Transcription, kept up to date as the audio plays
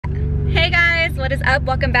what is up?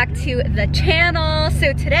 Welcome back to the channel.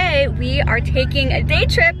 So today we are taking a day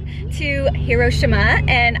trip to Hiroshima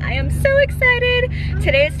and I am so excited.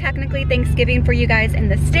 Today is technically Thanksgiving for you guys in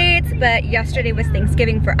the States, but yesterday was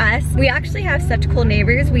Thanksgiving for us. We actually have such cool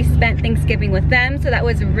neighbors. We spent Thanksgiving with them, so that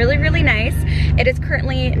was really, really nice. It is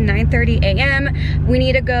currently 9:30 a.m. We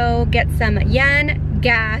need to go get some yen,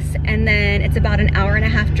 gas, and then it's about an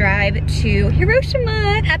hour-and-a-half drive to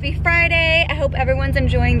Hiroshima. Happy Friday. I hope everyone's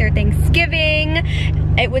enjoying their Thanksgiving.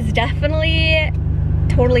 It was definitely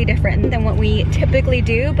totally different than what we typically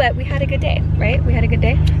do, but we had a good day, right? We had a good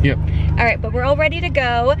day? Yep. All right, but we're all ready to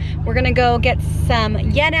go. We're gonna go get some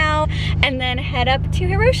yen now and then head up to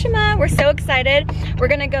Hiroshima. We're so excited. We're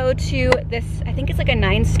gonna go to this, I think it's like a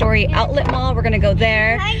 9-story outlet mall. We're gonna go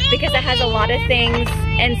there because it has a lot of things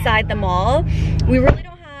inside the mall. We really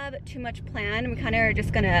don't have too much planned. We kind of are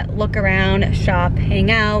just gonna look around, shop,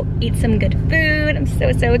 hang out, eat some good food. I'm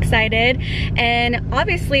so excited. And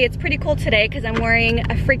obviously it's pretty cool today because I'm wearing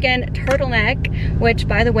a freaking turtleneck, which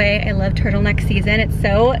by the way, I love turtleneck season. It's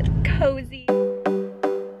so cozy.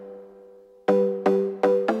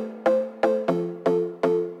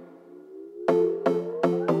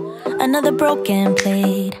 Another broken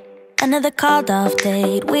plate, another called off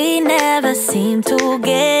date. We never seem to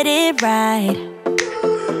get it right.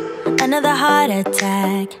 Another heart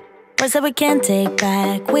attack, words that we can't take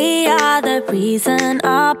back. We are the reason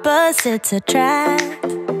opposites attract.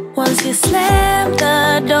 Once you slam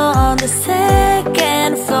the door on the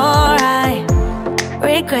second floor, I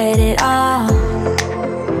regret it all.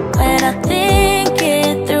 When I think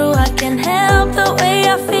it through, I can't help the way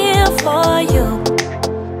I feel for you.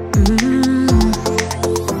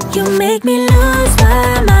 You make me lose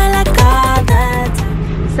my mind like all the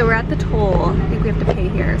time. So we're at the toll. I think we have to pay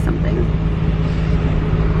here or something.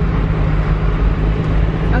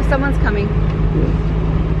 Oh, someone's coming.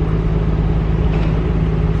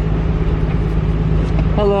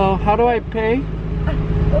 Hello, how do I pay?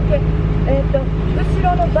 Okay. 後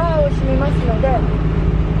ろのバーを閉めますので、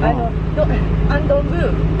and don't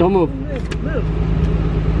move. Don't move. Move.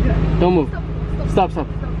 Don't move. Stop.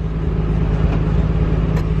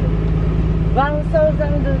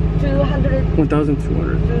 1,250.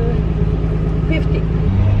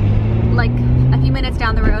 1,200. Like a few minutes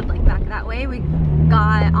down the road, like back that way, we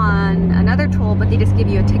got on another toll, but they just give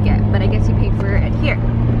you a ticket, but I guess you pay for it here.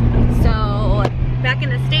 So back in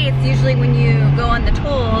the States, usually when you go on the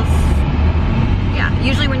tolls,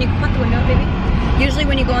 usually when you put the window, baby. Usually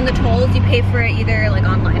when you go on the tolls, you pay for it either like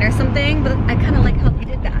online or something, but I kind of like how they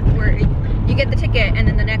did that, where you get the ticket and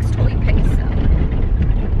then the next toll you pay, so.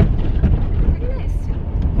 Pretty nice.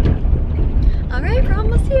 All right, we're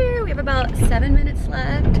almost here. We have about 7 minutes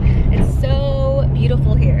left. It's so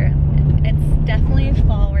beautiful here. It's definitely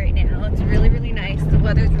fall right now. It's really, really nice. The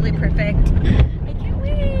weather's really perfect. I can't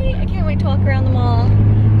wait. I can't wait to walk around the mall.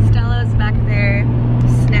 Stella's back there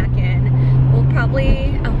snacking. We'll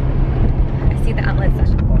probably, oh, I see the outlet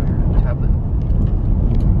section.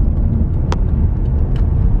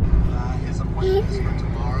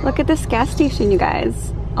 Look at this gas station, you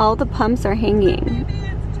guys. All the pumps are hanging.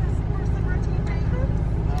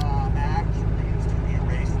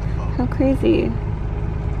 How crazy.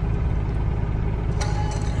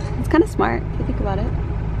 It's kind of smart if you think about it.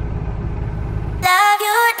 Love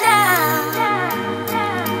you now.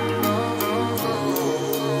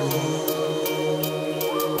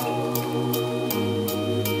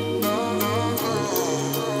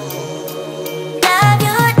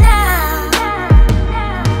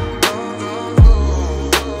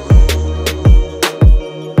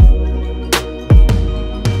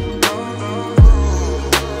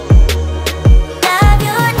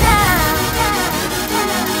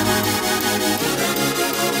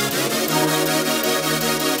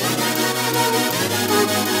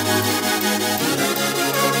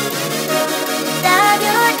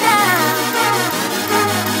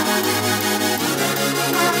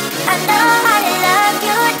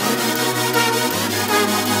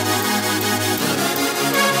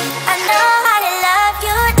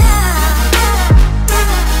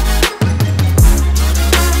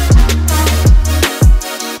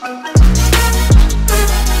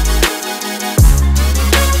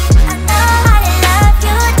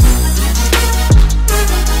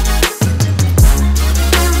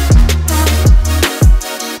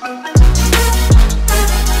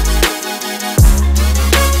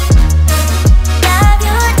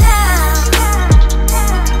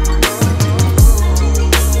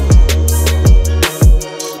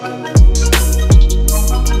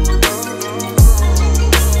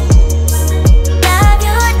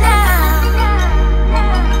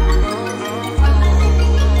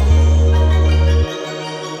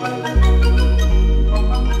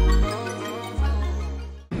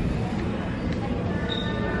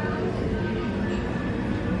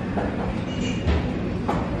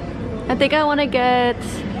 think I want to get,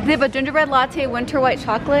 they have a gingerbread latte, winter white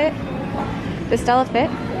chocolate. Does Stella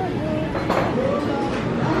fit?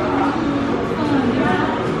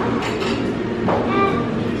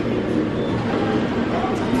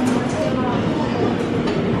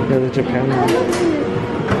 Yeah, the Japan one.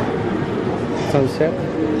 Sunset.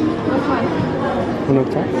 Which one? One up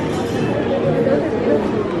top.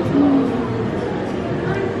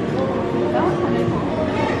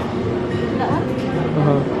 That one?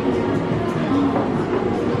 Uh-huh.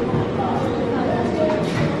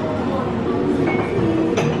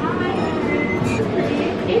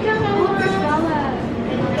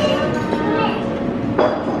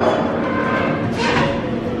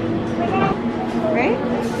 Right?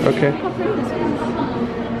 Okay. How pretty this one is.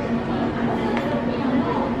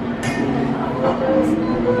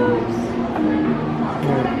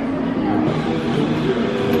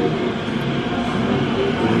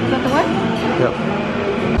 Is that the one? Yep.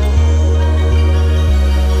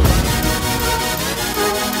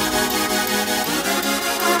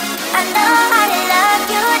 I know how to love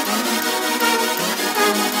you.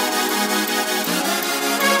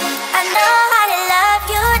 I know how to love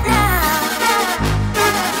you now.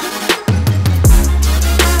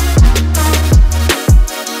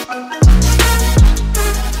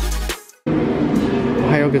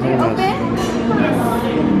 おはようございます。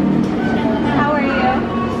 How are you?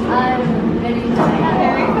 I'm very fine.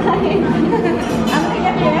 Very fine. I'm gonna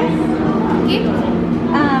get this. Gift?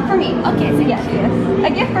 For me. Okay, so yeah, she is. A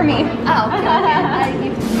gift for me. Oh, okay. A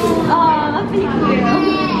gift for you. Oh, thank you.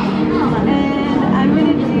 And I'm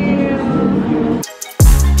gonna do.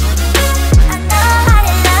 I know how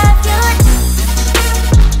to love you.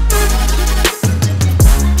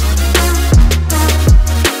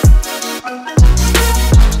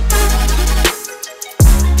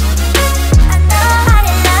 I know how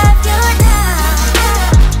to love you now.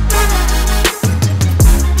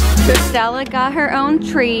 So Stella got her own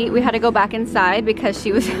treat. We had to go back inside because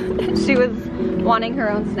she was she was wanting her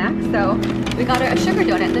own snack. So we got her a sugar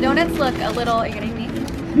donut. The donuts look a little, are you getting me?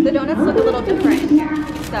 The donuts look a little different.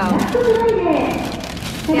 So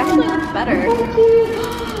she actually looks better.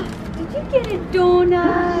 Did you get a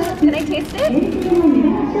donut? Can I taste it?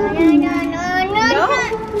 No?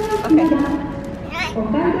 Okay. Donut.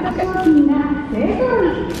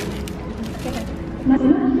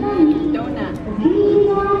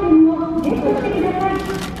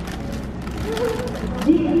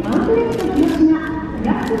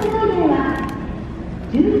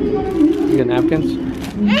 You got napkins?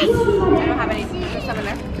 I don't have any. There's some in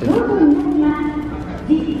there.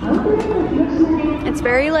 It's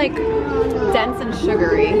very like dense and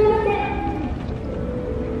sugary.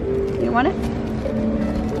 You want it?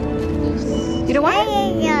 You don't want it?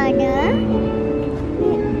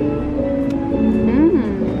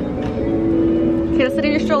 Okay, let's sit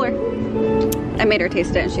in your stroller. I made her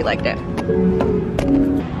taste it and she liked it.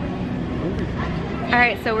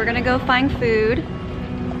 Alright, so we're gonna go find food.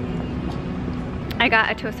 I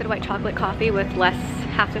got a toasted white chocolate coffee with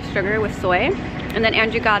half the sugar with soy. And then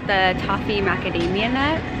Andrew got the toffee macadamia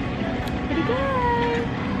nut. Pretty good.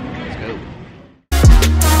 Let's go.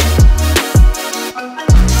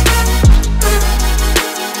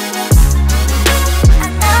 I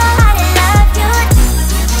know how to love you.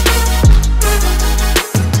 Love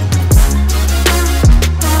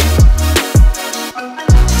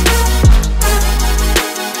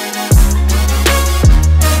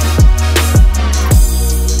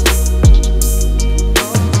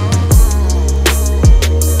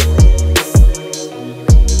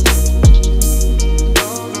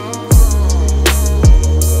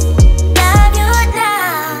you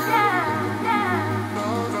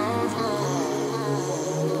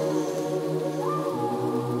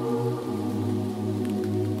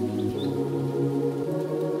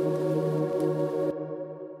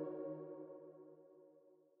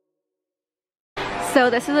So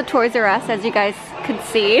this is a Toys R Us, as you guys could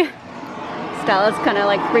see. Stella's kind of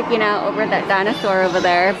like freaking out over that dinosaur over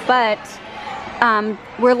there, but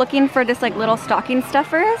we're looking for just like little stocking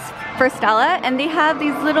stuffers for Stella, and they have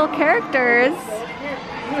these little characters.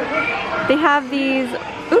 They have these,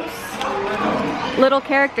 little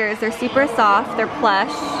characters. They're super soft, they're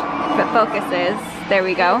plush, if it focuses, there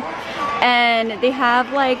we go. And they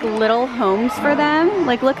have like little homes for them.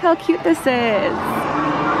 Like, look how cute this is.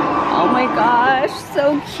 Oh my gosh,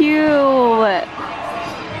 so cute.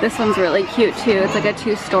 This one's really cute too. It's like a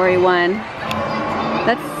 2-story one.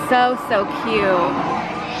 That's so, so cute.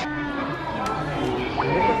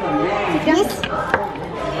 Yes.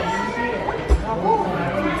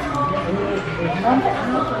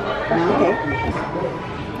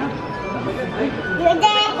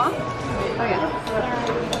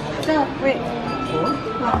 So, wait.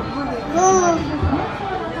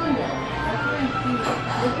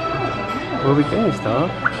 Where are we getting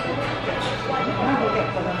stuff?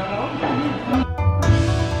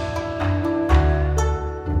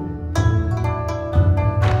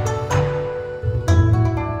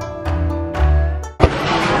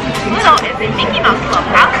 Little is a Mickey Mouse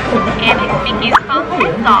Clubhouse, and it's Mickey's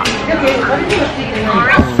favorite song.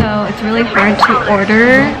 So it's really hard to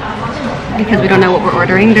order because we don't know what we're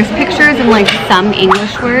ordering. There's pictures and like some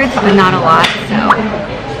English words, but not a lot. So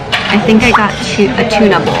I think I got a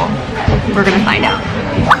tuna bowl. We're gonna find out.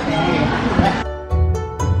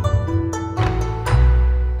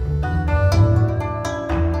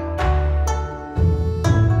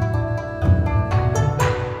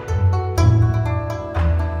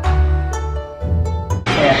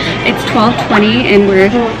 It's 12:20 and we're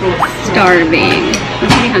starving. We're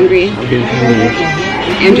pretty hungry. I'm getting hungry.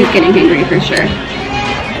 Andrew's getting hungry for sure.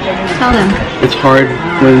 Tell them. It's hard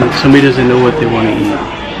when somebody doesn't know what they want to eat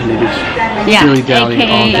and they just dilly-dally all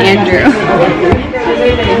AKA day. Andrew.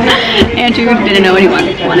 Andrew didn't know what he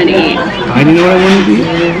wanted to eat. I didn't know what I wanted to eat.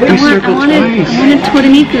 I wanted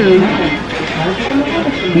tortoniku.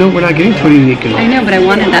 No, we're not getting tortoniku. I know, but I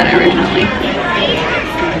wanted that originally.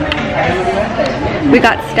 We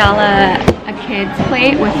got Stella a kid's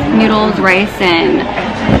plate with noodles, rice, and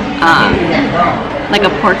like a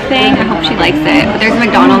pork thing. I hope she likes it. But there's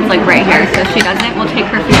McDonald's like right here, so if she doesn't, we'll take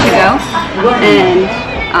her food to go. And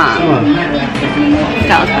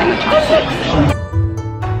Stella's playing with chopsticks.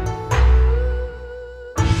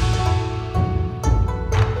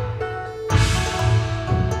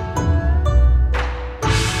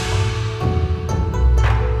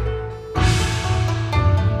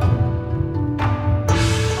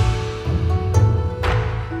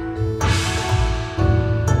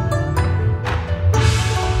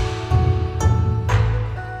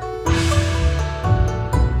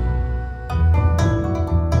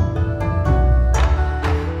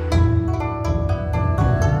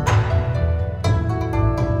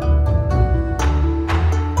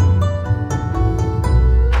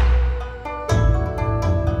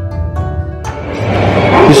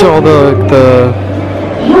 These are all the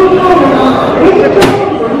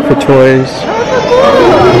toys.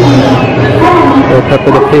 Little Peppa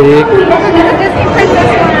the Pig.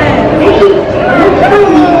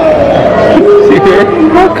 See here?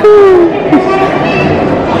 How cool!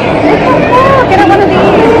 Get one of these.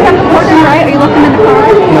 You have the orders, right? Are you looking in the car?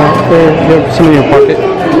 No, they're some in your pocket,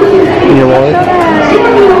 in your wallet.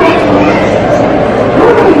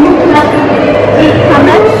 How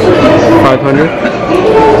much? 500.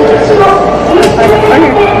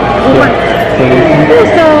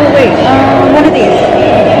 So wait, one of these,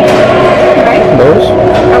 right? Those?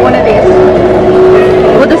 Or one of these?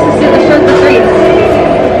 Well, this shows the threes.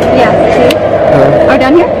 Yeah, see? Oh,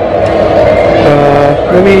 down here?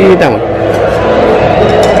 Maybe that one.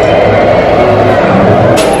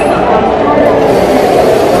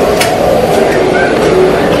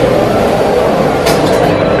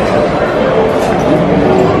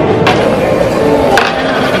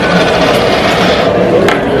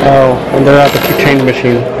 And they're at the change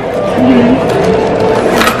machine.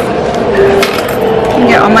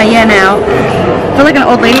 Get all my yen out. I feel like an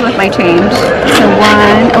old lady with my change. So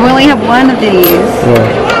one, we only have one of these. Yeah.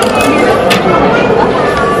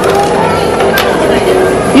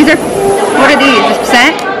 These are, what are these, just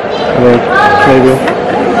cent? Maybe.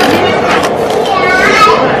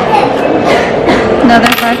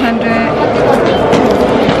 Another 500.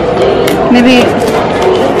 Maybe.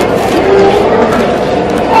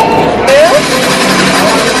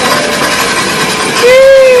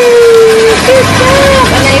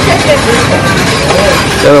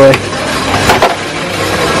 The other way.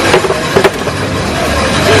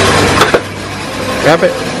 Grab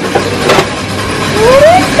it. What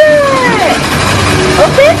is that?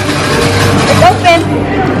 Open? It's open.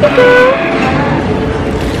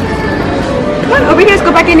 Come on, over here. Let's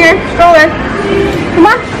go back in your stroller. Come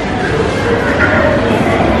on.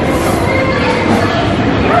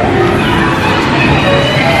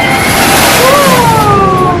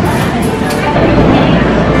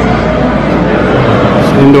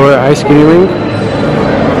 Indoor ice skating rink.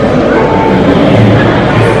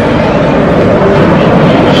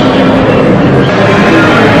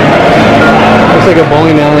 Looks like a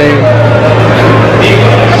bowling alley.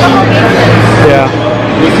 Yeah.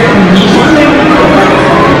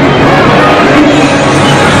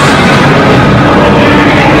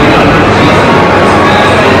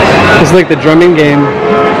 It's like the drumming game.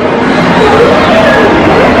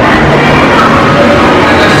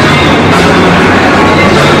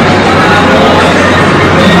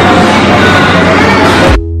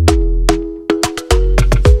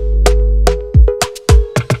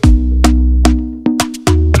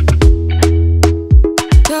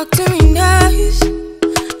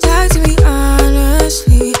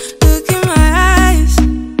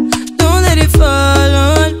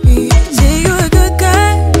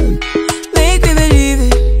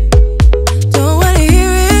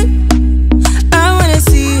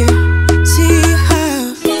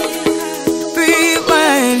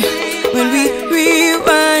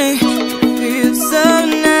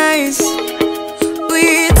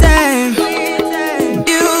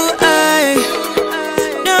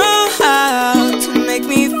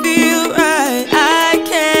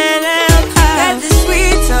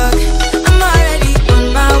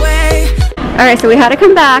 Alright, so we had to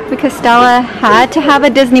come back because Stella had to have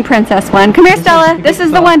a Disney princess one. Come here, Stella. This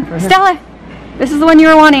is the one. Stella, this is the one you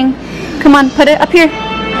were wanting. Come on, put it up here.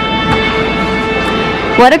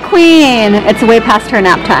 What a queen. It's way past her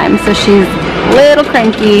nap time, so she's a little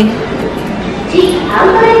cranky.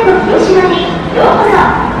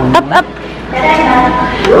 Up, up.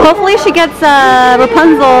 Hopefully she gets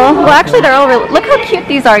Rapunzel. Well, actually they're over. Look how cute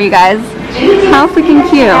these are, you guys. How freaking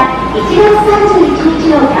cute.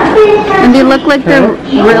 And they look like they're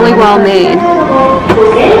really well made.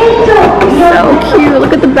 So cute.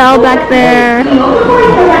 Look at the bell back there.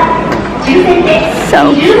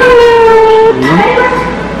 So cute.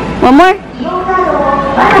 One more?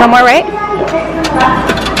 One more, right?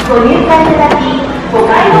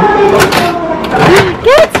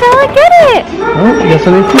 Get it, Stella, get it! Oh, yes, I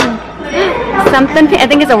need to. Something, I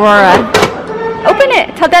think it's Aurora. Open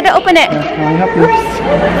it! Tell Dad to open it! Oops.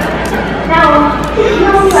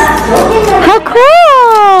 How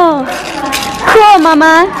cool! Cool,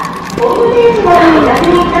 Mama!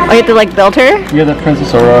 Oh, you have to like build her? Yeah, the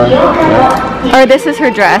Princess Aurora. Yeah. Or this is her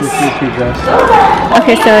dress? This is her dress.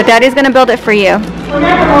 Okay, so Daddy's gonna build it for you.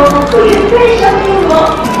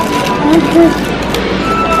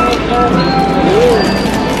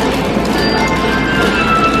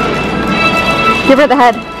 Give her the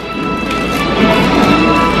head.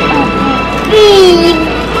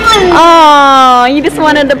 Oh, you just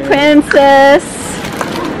wanted the princess.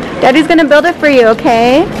 Daddy's gonna build it for you,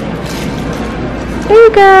 okay? There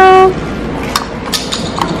you go.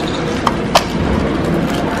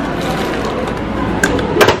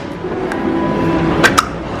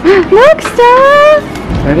 Look, Stella.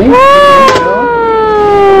 Ready? Wow.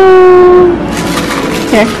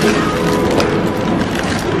 Here.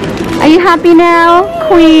 Are you happy now,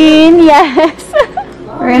 Queen? Yes.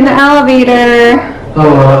 We're in the elevator.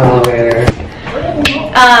 Oh, elevator.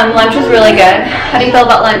 Lunch was really good. How do you feel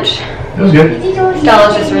about lunch? It was good.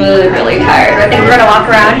 Stella's just really, really tired. I think we're gonna walk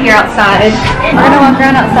around here outside. We're gonna walk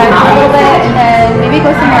around outside for a little bit and then maybe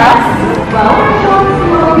go somewhere else.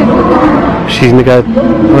 She's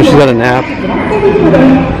got a nap.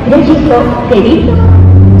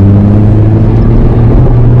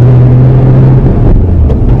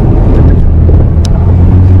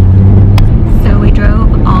 So we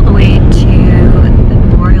drove all the way to the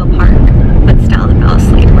Memorial Park, but Stella fell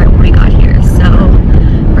asleep right when we got here. So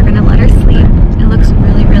we're gonna let her sleep. It looks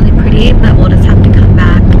really, really pretty, but we'll just have to come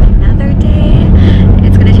back another day.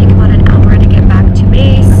 It's gonna take about an hour to get back to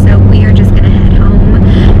base, so we are just gonna head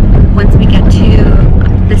home. Once we get to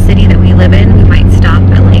the city that we live in, we might stop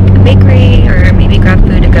at like a bakery or maybe grab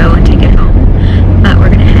food to go and take it home. But we're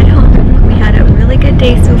gonna head home. We had a really good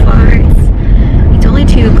day so far. It's only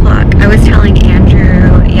 2 o'clock. I was telling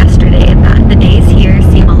Andrew yesterday that the days here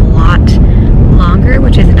seem a lot longer,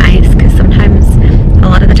 which is nice because sometimes, a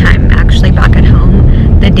lot of the time actually back at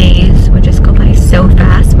home, the days would just go by so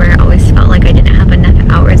fast where I always felt like I didn't have enough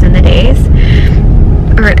hours in the days,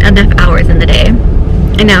 or enough hours in the day.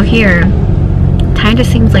 And now here, time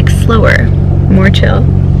just seems like slower, more chill.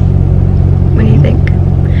 What do you think?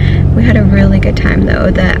 We had a really good time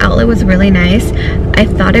though. The outlet was really nice. I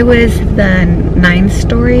thought it was the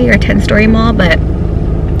 9-story or 10-story mall, but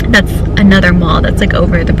that's another mall that's like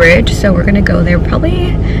over the bridge. So we're gonna go there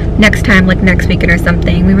probably next time, like next weekend or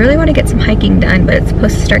something. We really want to get some hiking done, but it's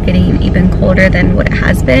supposed to start getting even colder than what it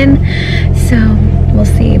has been. So we'll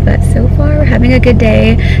see, but so far we're having a good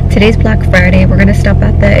day. Today's Black Friday. We're gonna stop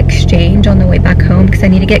at the Exchange on the way back home because I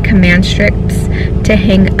need to get command strips to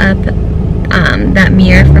hang up that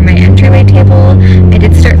mirror for my entryway table. I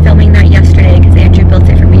did start filming that yesterday because Andrew built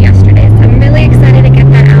it for me yesterday, so I'm really excited to get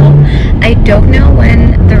that out. I don't know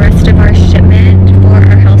when the rest of our shipment for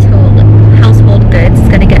our household goods is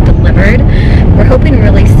gonna get delivered. We're hoping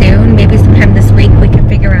really soon, maybe sometime this week we can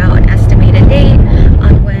figure out an estimated date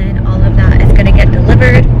on when all of that is gonna get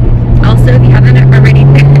delivered. Also, if you haven't already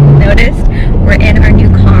noticed, we're in our new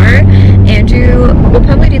car. Andrew, we'll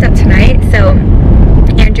probably do that tonight. So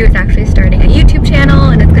Andrew is actually starting a YouTube channel,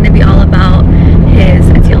 and it's going to be all about his,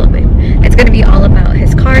 it's going to be all about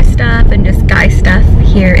his car stuff and just guy stuff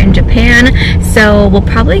here in Japan. So we'll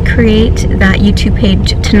probably create that YouTube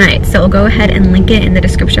page tonight. So I'll go ahead and link it in the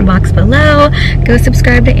description box below. Go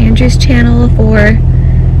subscribe to Andrew's channel for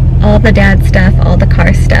all the dad stuff, all the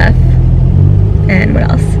car stuff, and what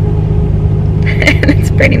else?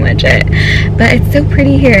 That's pretty much it. But it's so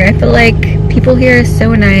pretty here. I feel like people here are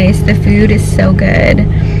so nice. The food is so good.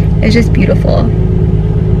 It's just beautiful.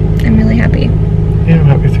 I'm really happy. Yeah, I'm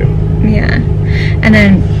happy too. Yeah. And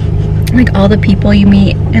then like all the people you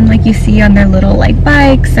meet and like you see on their little like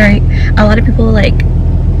bikes, or a lot of people like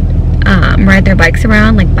ride their bikes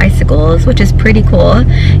around, like bicycles, which is pretty cool.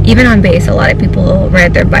 Even on base, a lot of people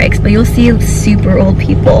ride their bikes, but you'll see super old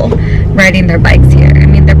people riding their bikes here. I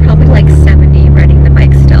mean, they're probably like 70 riding the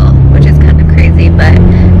bike still, which is kind of crazy, but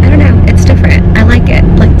I don't know, it's different. I like it.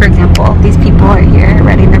 Like, for example, these people are here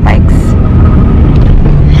riding their bikes.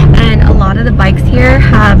 And a lot of the bikes here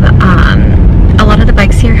have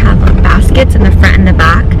baskets in the front and the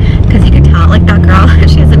back, because you can tell, like that girl,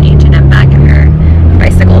 she has an H&M bag in her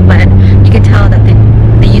bicycle, but you can tell that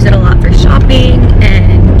they use it a lot for shopping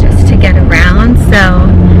and just to get around. So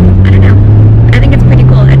I don't know, I think it's pretty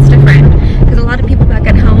cool. It's different because a lot of people back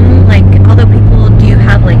at home, like, although people do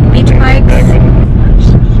have like beach bikes.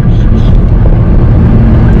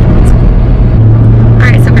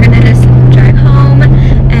 Alright, so we're gonna just drive home,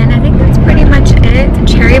 and I think that's pretty much it.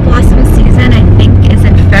 Cherry blossom season, I think, is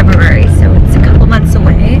in February, so it's a couple months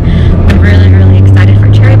away. I'm really excited for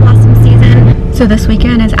cherry blossom season. So this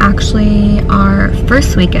weekend is actually our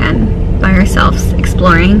first weekend by ourselves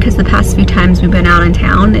exploring, because the past few times we've been out in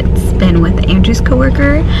town, it's been with Andrew's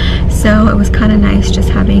coworker. So it was kind of nice just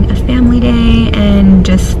having a family day and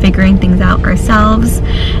just figuring things out ourselves.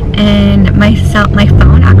 And my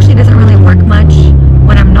phone actually doesn't really work much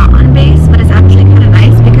when I'm not on base, but it's actually kind of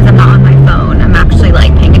nice because I'm not on my phone. I'm actually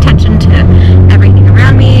like paying attention to everything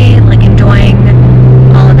around me, like enjoying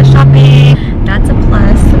all of the shopping. That's a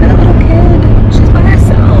plus. And a little kid, she's by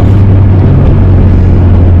herself.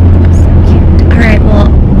 So cute. Alright, well,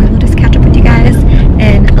 we will just catch up with you guys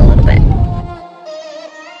in a little bit.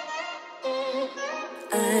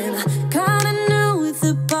 I'm kinda new with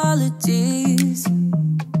apologies.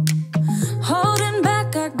 Holding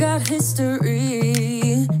back, I got history.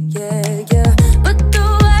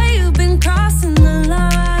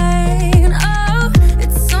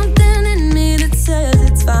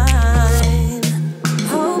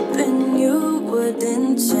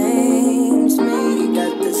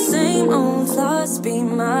 Be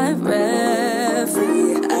my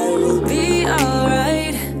referee. I will be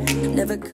alright. Never